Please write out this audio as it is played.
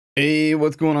Hey,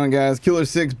 what's going on, guys?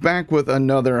 Killer6 back with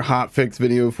another hotfix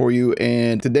video for you,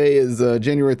 and today is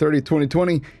January 30th,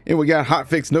 2020, and we got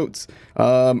hotfix notes.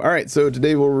 All right, so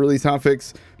today we'll release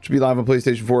hotfix, which will be live on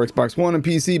PlayStation 4, Xbox One, and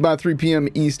PC by 3 p.m.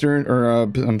 Eastern, or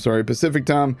I'm sorry, Pacific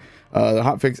time. The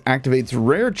hotfix activates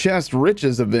Rare Chest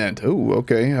Riches event. Oh,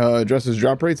 okay. Addresses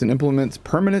drop rates and implements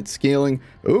permanent scaling.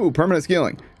 Oh, permanent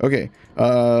scaling. Okay.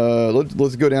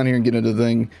 Let's go down here and get into the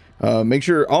thing.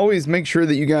 Always make sure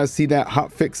that you guys see that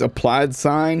hotfix applied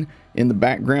sign in the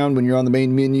background when you're on the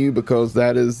main menu, because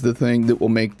that is the thing that will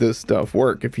make this stuff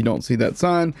work. If you don't see that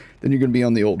sign, then you're going to be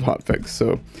on the old hotfix.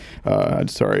 So,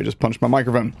 sorry, I just punched my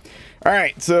microphone. All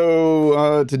right,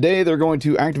 so today they're going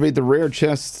to activate the Rare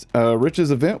Chest Riches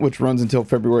event, which runs until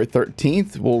February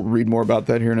 13th. We'll read more about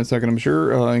that here in a second, I'm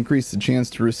sure. Increase the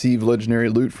chance to receive legendary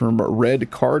loot from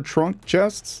red card trunk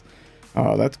chests.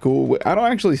 That's cool. I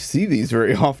don't actually see these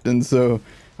very often, so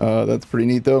that's pretty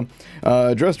neat, though.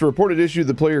 Addressed a reported issue,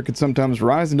 the player could sometimes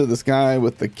rise into the sky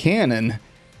with the cannon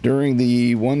during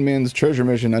the one man's treasure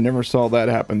mission. I never saw that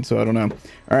happen, so I don't know.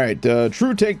 All right,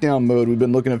 true takedown mode. We've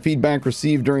been looking at feedback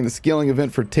received during the scaling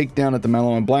event for takedown at the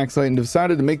Mallow and Black site and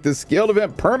decided to make this scaled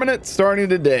event permanent starting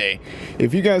today.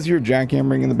 If you guys hear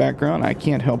jackhammering in the background, I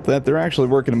can't help that. They're actually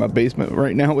working in my basement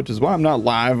right now, which is why I'm not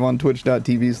live on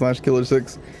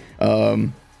twitch.tv/killer6.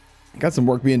 Got some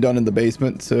work being done in the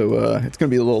basement, so it's gonna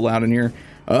be a little loud in here.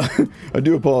 I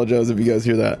do apologize if you guys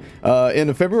hear that. In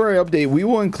a February update, we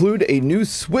will include a new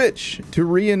switch to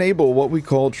re-enable what we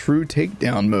call true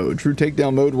takedown mode. True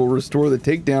takedown mode will restore the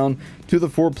takedown to the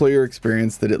 4-player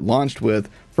experience that it launched with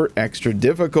for extra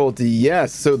difficulty.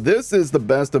 Yes, so this is the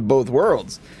best of both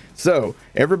worlds. So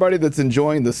everybody that's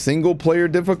enjoying the single player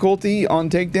difficulty on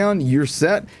takedown, you're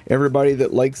set. Everybody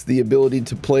that likes the ability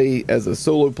to play as a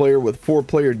solo player with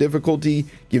 4-player difficulty,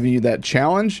 giving you that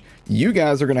challenge, you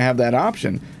guys are going to have that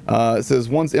option. It says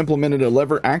once implemented, a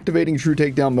lever activating true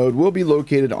takedown mode will be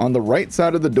located on the right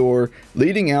side of the door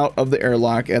leading out of the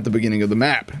airlock at the beginning of the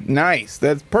map. Nice.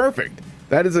 That's perfect.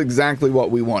 That is exactly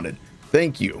what we wanted.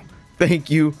 Thank you.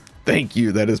 Thank you. Thank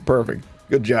you. That is perfect.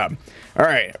 Good job. All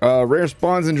right, rare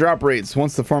spawns and drop rates.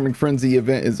 Once the Farming Frenzy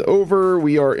event is over,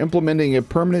 we are implementing a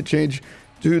permanent change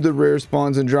to the rare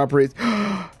spawns and drop rates.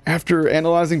 After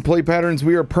analyzing play patterns,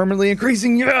 we are permanently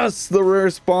increasing, yes, the rare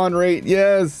spawn rate.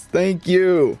 Yes, thank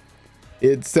you.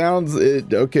 It sounds,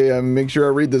 okay, I'm make sure I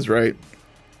read this right.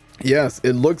 Yes,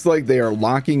 it looks like they are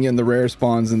locking in the rare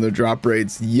spawns and the drop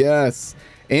rates. Yes,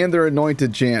 and their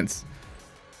anointed chance.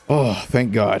 Oh,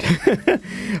 thank God.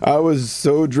 I was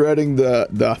so dreading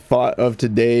the thought of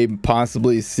today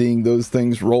possibly seeing those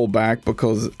things roll back,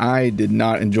 because I did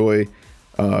not enjoy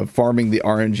farming the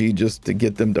RNG just to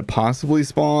get them to possibly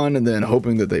spawn, and then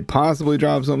hoping that they possibly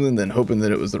drop something, then hoping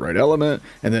that it was the right element,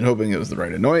 and then hoping it was the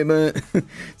right anointment.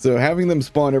 So having them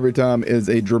spawn every time is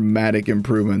a dramatic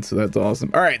improvement, so that's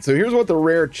awesome. All right, so here's what the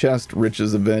Rare Chest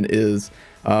Riches event is.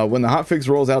 When the hotfix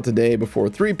rolls out today before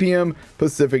 3 p.m.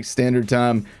 Pacific Standard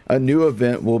Time, a new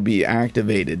event will be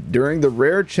activated. During the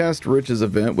Rare Chest Riches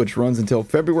event, which runs until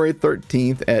February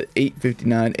 13th at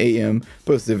 8:59 a.m.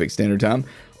 Pacific Standard Time,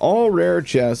 all rare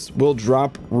chests will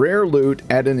drop rare loot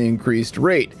at an increased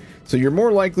rate. So you're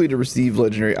more likely to receive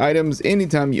legendary items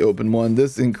anytime you open one.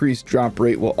 This increased drop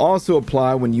rate will also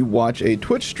apply when you watch a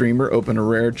Twitch streamer open a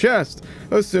rare chest,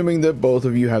 assuming that both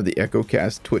of you have the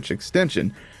EchoCast Twitch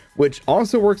extension, which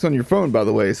also works on your phone, by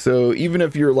the way. So even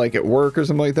if you're like at work or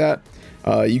something like that,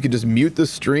 you can just mute the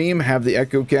stream, have the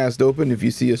EchoCast open. If you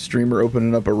see a streamer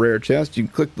opening up a rare chest, you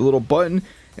can click the little button,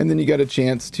 and then you got a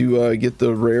chance to get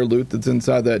the rare loot that's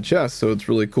inside that chest. So it's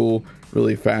really cool,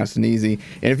 really fast and easy.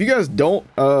 And if you guys don't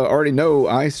already know,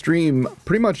 I stream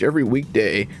pretty much every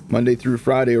weekday, Monday through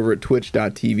Friday, over at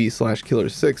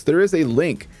twitch.tv/killer6. There is a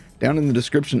link down in the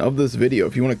description of this video.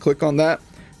 If you want to click on that,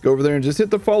 go over there and just hit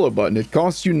the follow button. It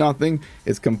costs you nothing.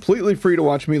 It's completely free to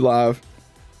watch me live.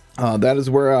 That is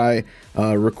where I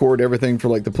record everything for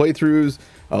like the playthroughs.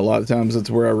 A lot of times it's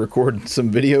where I record some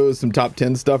videos, some top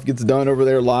 10 stuff gets done over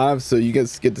there live. So you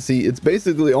guys get to see, it's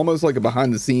basically almost like a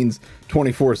behind the scenes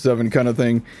 24/7 kind of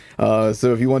thing.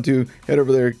 So if you want to head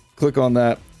over there, click on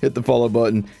that, hit the follow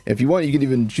button. If you want, you can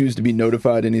even choose to be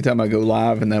notified anytime I go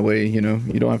live. And that way, you know,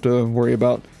 you don't have to worry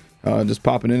about just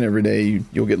popping in every day.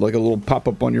 You'll get like a little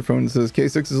pop-up on your phone that says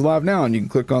K6 is live now, and you can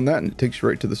click on that and it takes you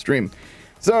right to the stream.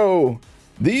 So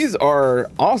these are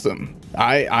awesome.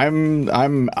 I'm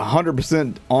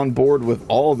 100% on board with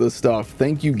all this stuff.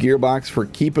 Thank you, Gearbox, for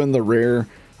keeping the rare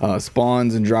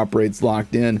spawns and drop rates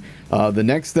locked in. The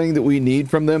next thing that we need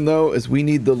from them, though, is we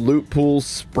need the loot pools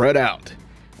spread out.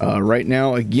 Right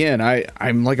now, again,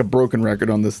 I'm like a broken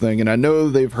record on this thing, and I know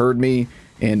they've heard me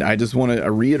And I just want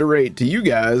to reiterate to you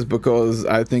guys, because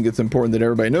I think it's important that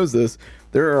everybody knows this,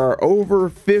 there are over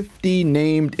 50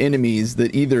 named enemies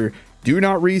that either do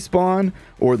not respawn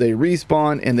or they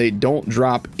respawn and they don't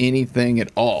drop anything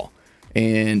at all.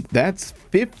 And that's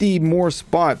 50 more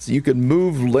spots you could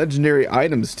move legendary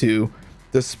items to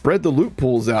spread the loot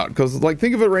pools out. Because, like,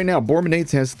 think of it right now,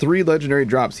 Borderlands has 3 legendary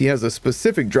drops. He has a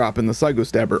specific drop in the Psycho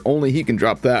Stabber. Only he can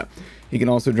drop that. He can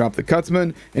also drop the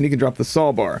Cutsman, and he can drop the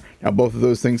Saw Bar. Now, both of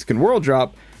those things can world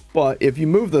drop, but if you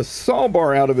move the Saw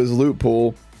Bar out of his loot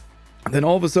pool, then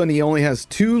all of a sudden he only has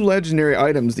 2 legendary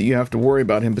items that you have to worry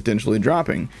about him potentially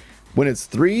dropping. When it's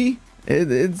 3,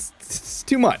 it's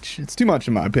too much. It's too much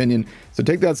in my opinion. So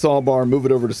take that Saw Bar, move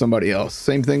it over to somebody else.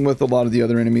 Same thing with a lot of the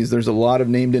other enemies. There's a lot of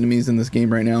named enemies in this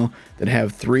game right now that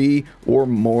have 3 or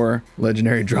more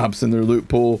legendary drops in their loot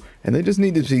pool, and they just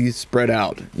need to be spread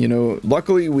out. You know,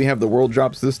 luckily we have the world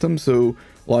drop system, so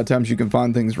a lot of times you can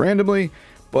find things randomly,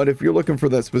 but if you're looking for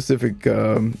that specific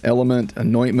element,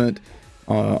 anointment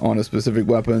on a specific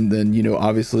weapon, then, you know,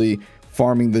 obviously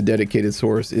farming the dedicated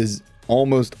source is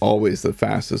almost always the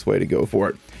fastest way to go for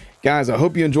it. Guys, I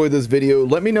hope you enjoyed this video.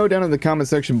 Let me know down in the comment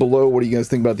section below, what do you guys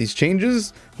think about these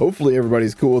changes? Hopefully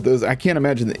everybody's cool with this. I can't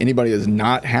imagine that anybody is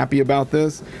not happy about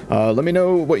this. Let me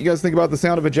know what you guys think about the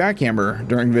sound of a jackhammer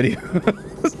during videos.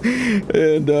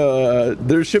 And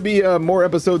there should be more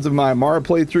episodes of my Mara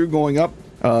playthrough going up.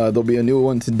 There'll be a new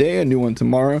one today, a new one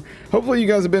tomorrow. Hopefully you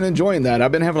guys have been enjoying that.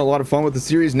 I've been having a lot of fun with the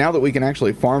series. Now that we can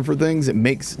actually farm for things, it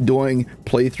makes doing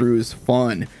playthroughs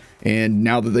fun. And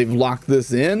now that they've locked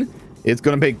this in, it's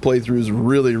going to make playthroughs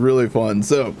really, really fun.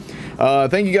 So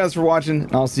thank you guys for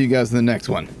watching. I'll see you guys in the next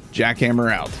one.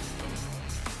 Jackhammer out.